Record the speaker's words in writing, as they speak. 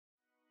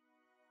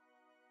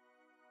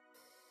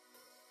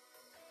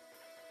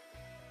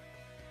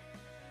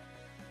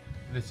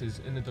This is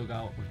In the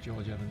Dugout with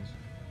George Evans.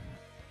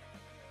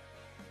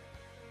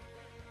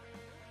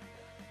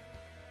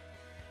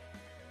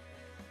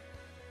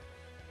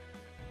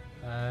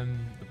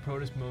 The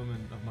proudest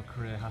moment of my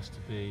career has to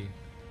be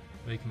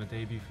making my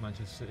debut for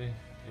Manchester City.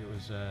 It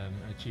was an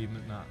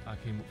achievement that I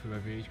came up through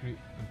every age group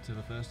into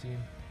the first team,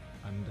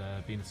 and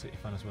being a City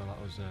fan as well,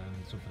 that was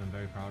something I'm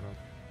very proud of.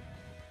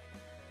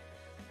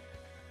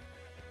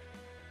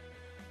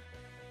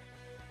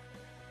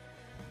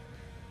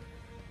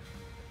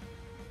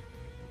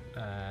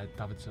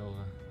 David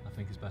Silva, I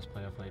think, is the best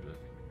player I've played with.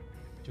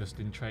 Just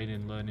in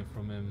training, learning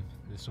from him.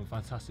 There's some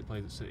fantastic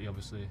players at City,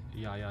 obviously.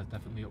 Yeah,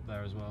 definitely up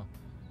there as well.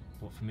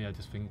 But for me, I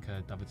just think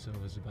David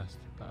Silva is the best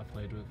that I've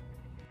played with.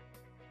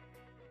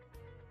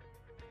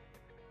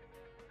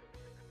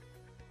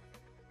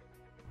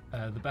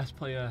 The best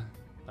player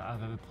that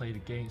I've ever played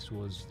against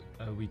was,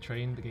 we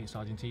trained against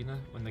Argentina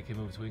when they came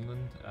over to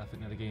England. I think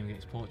they had a game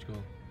against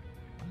Portugal,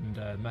 and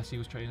Messi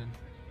was training,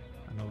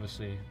 and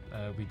obviously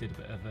we did a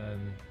bit of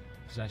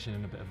possession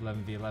and a bit of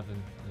 11v11,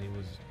 and he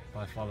was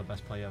by far the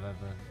best player I've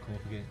ever come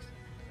up against.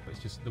 But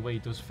it's just the way he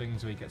does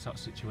things, the way he gets out of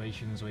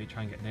situations, the way you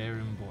try and get near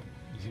him, but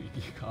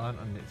you can't,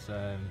 and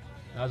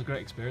that was a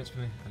great experience for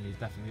me, and he's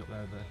definitely up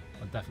there,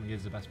 or definitely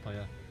is the best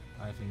player,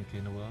 I think,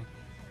 in the world.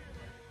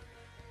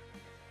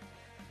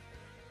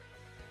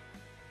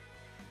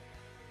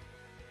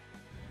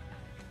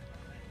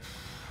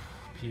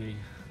 PE.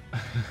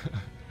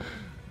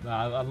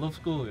 I love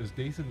school. It was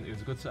decent. It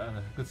was a good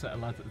set of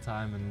lads at the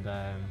time, and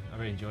I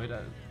really enjoyed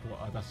it. But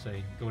I'd have to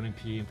say, going in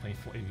PE and playing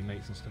footy with your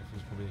mates and stuff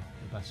was probably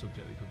the best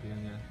subject we could be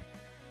in. Yeah.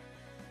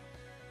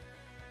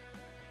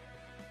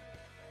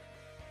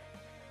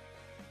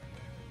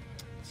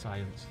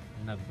 Science.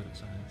 I'm never good at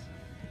science.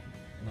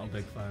 Not a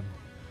big fan.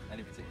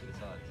 Any particular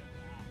science?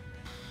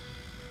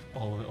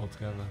 All of it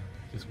altogether.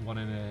 Just one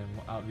in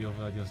out the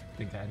other. I just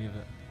didn't get any of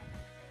it.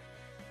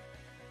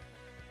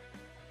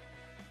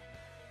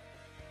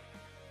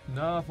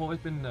 No, I've always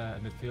been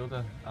a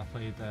midfielder. I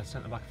played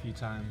centre back a few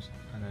times,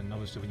 and then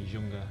obviously when you're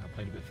younger, I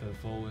played a bit further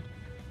forward.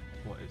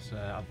 But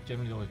I've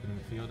generally always been a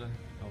midfielder.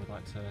 I would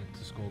like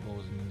to score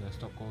goals and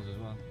stop goals as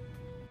well.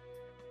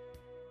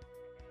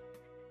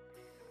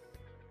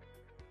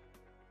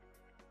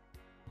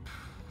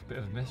 Bit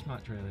of a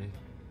mismatch really.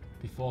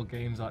 Before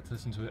games I like to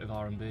listen to a bit of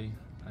R&B,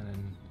 and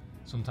then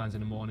sometimes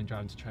in the morning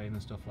driving to train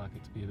and stuff, like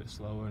it to be a bit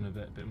slower and a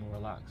bit more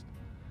relaxed.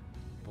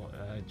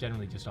 But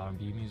generally just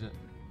R&B music.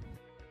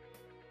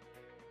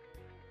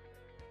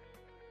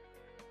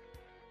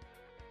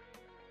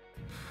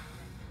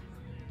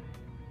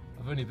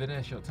 I've only been here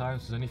a short time,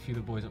 so there's only a few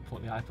of the boys that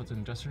put the iPods in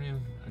the dressing room,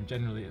 and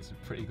generally it's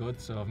pretty good,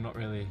 so I've not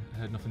really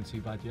heard nothing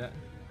too bad yet,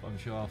 but I'm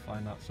sure I'll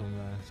find out some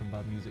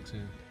bad music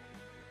soon.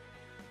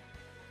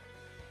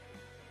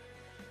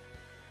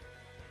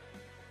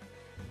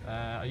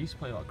 I used to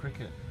play a lot of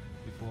cricket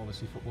before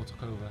obviously football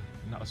took over,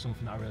 and that was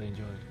something that I really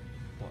enjoyed.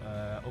 But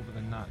other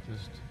than that,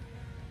 just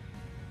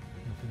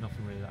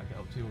nothing really that I get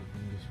up to, other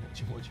than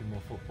just watching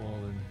more football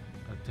and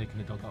taking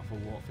the dog out for a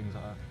walk, things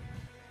like that.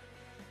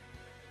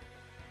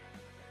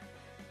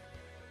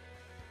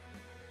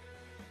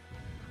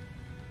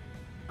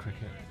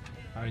 Cricket.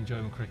 I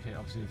enjoy my cricket.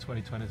 Obviously the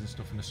 2020s and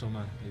stuff in the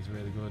summer is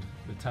really good.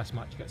 The test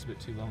match gets a bit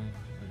too long,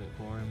 a bit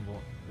boring,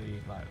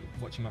 but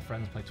watching my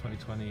friends play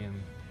 2020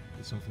 and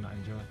it's something that I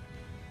enjoy.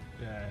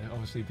 Yeah,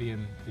 obviously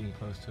being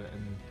close to it,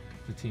 and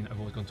the team that I've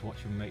always gone to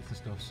watch with my mates and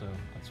stuff, so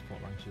I'd support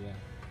Lancashire, yeah.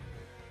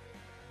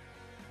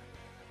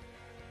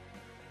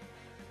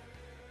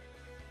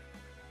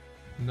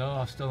 No,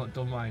 I've still not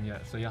done mine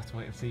yet, so you have to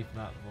wait and see for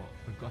that. But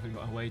I think we've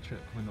got an away trip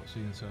coming up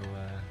soon, so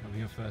that'll be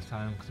my first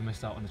time because I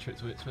missed out on the trip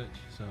to Ipswich.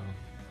 So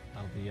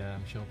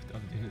I'm sure I'll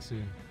be doing it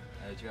soon.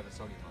 Do you have a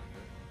song in mind for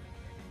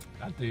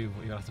it? I do,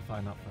 but you'll have to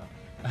find out for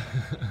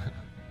that.